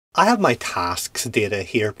I have my tasks data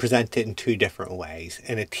here presented in two different ways,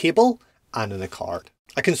 in a table and in a card.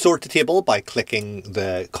 I can sort the table by clicking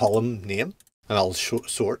the column name and I'll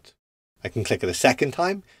sort. I can click it a second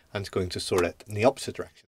time and it's going to sort it in the opposite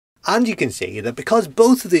direction. And you can see that because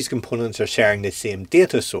both of these components are sharing the same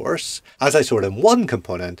data source, as I sort in one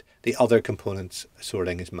component, the other component's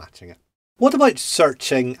sorting is matching it. What about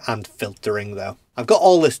searching and filtering though? I've got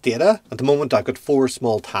all this data. At the moment I've got 4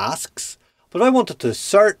 small tasks. But if I wanted to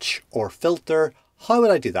search or filter, how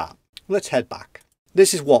would I do that? Let's head back.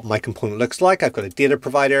 This is what my component looks like. I've got a data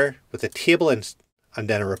provider with a table and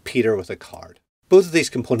then a repeater with a card. Both of these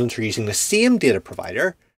components are using the same data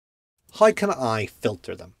provider. How can I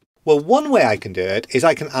filter them? Well, one way I can do it is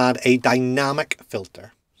I can add a dynamic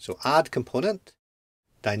filter. So add component,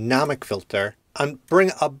 dynamic filter, and bring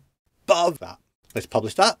it above that. Let's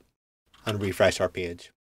publish that and refresh our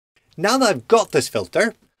page. Now that I've got this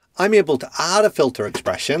filter, I'm able to add a filter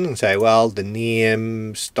expression and say, well, the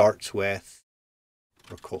name starts with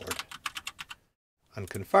record and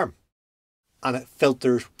confirm. And it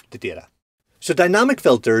filters the data. So dynamic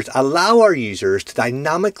filters allow our users to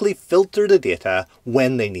dynamically filter the data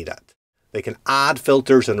when they need it. They can add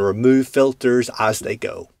filters and remove filters as they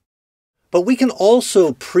go. But we can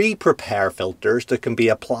also pre-prepare filters that can be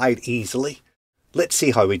applied easily. Let's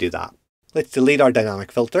see how we do that. Let's delete our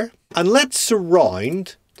dynamic filter and let's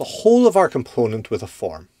surround the whole of our component with a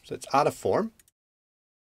form. So let's add a form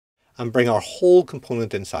and bring our whole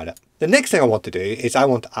component inside it. The next thing I want to do is I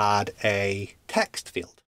want to add a text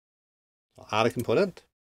field. I'll add a component,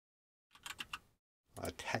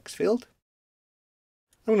 a text field.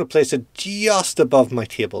 I'm going to place it just above my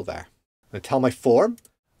table there. I'm going to tell my form,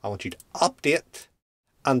 I want you to update,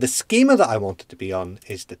 and the schema that I want it to be on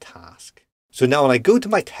is the task. So now when I go to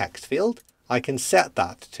my text field, I can set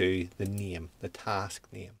that to the name, the task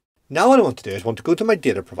name. Now what I want to do is I want to go to my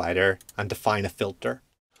data provider and define a filter.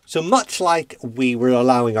 So much like we were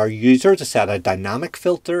allowing our user to set a dynamic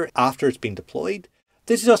filter after it's been deployed,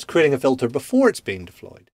 this is us creating a filter before it's being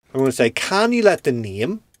deployed. I'm going to say, can you let the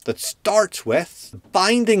name that starts with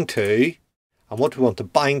binding to, and what we want to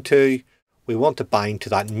bind to, we want to bind to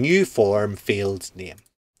that new form field's name.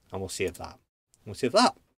 And we'll save that. We'll save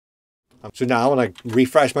that. So now when I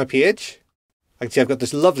refresh my page, I can see I've got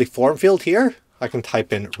this lovely form field here. I can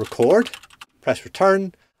type in record, press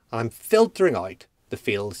return, and I'm filtering out the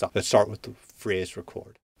fields that start with the phrase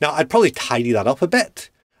record. Now I'd probably tidy that up a bit.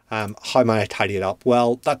 How might I tidy it up?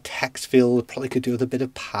 Well, that text field probably could do with a bit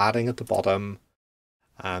of padding at the bottom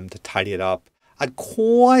to tidy it up. I'd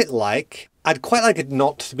quite like it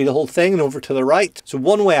not to be the whole thing and over to the right. So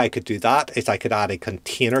one way I could do that is I could add a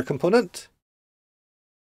container component,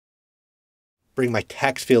 bring my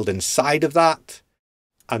text field inside of that,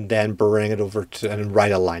 and then bring it over to and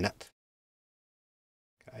right align it.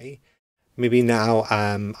 Okay. Maybe now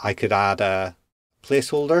I could add a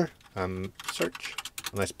placeholder, search,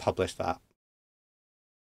 and let's publish that.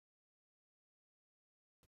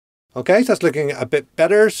 Okay, so that's looking a bit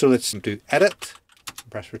better. So let's do edit,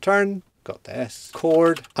 press return, got this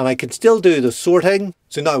chord, and I can still do the sorting.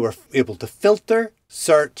 So now we're able to filter,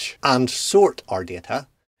 search, and sort our data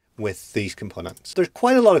with these components. There's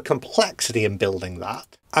quite a lot of complexity in building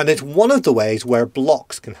that, and it's one of the ways where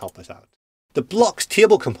blocks can help us out. The blocks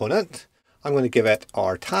table component, I'm going to give it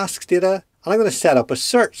our tasks data, and I'm going to set up a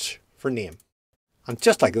search for name. And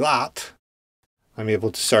just like that, I'm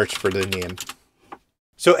able to search for the name.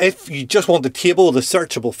 So if you just want the table, the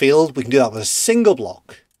searchable field, we can do that with a single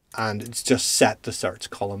block, and it's just set the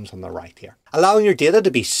search columns on the right here. Allowing your data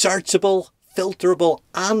to be searchable, filterable,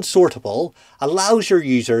 and sortable allows your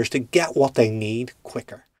users to get what they need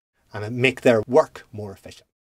quicker and make their work more efficient.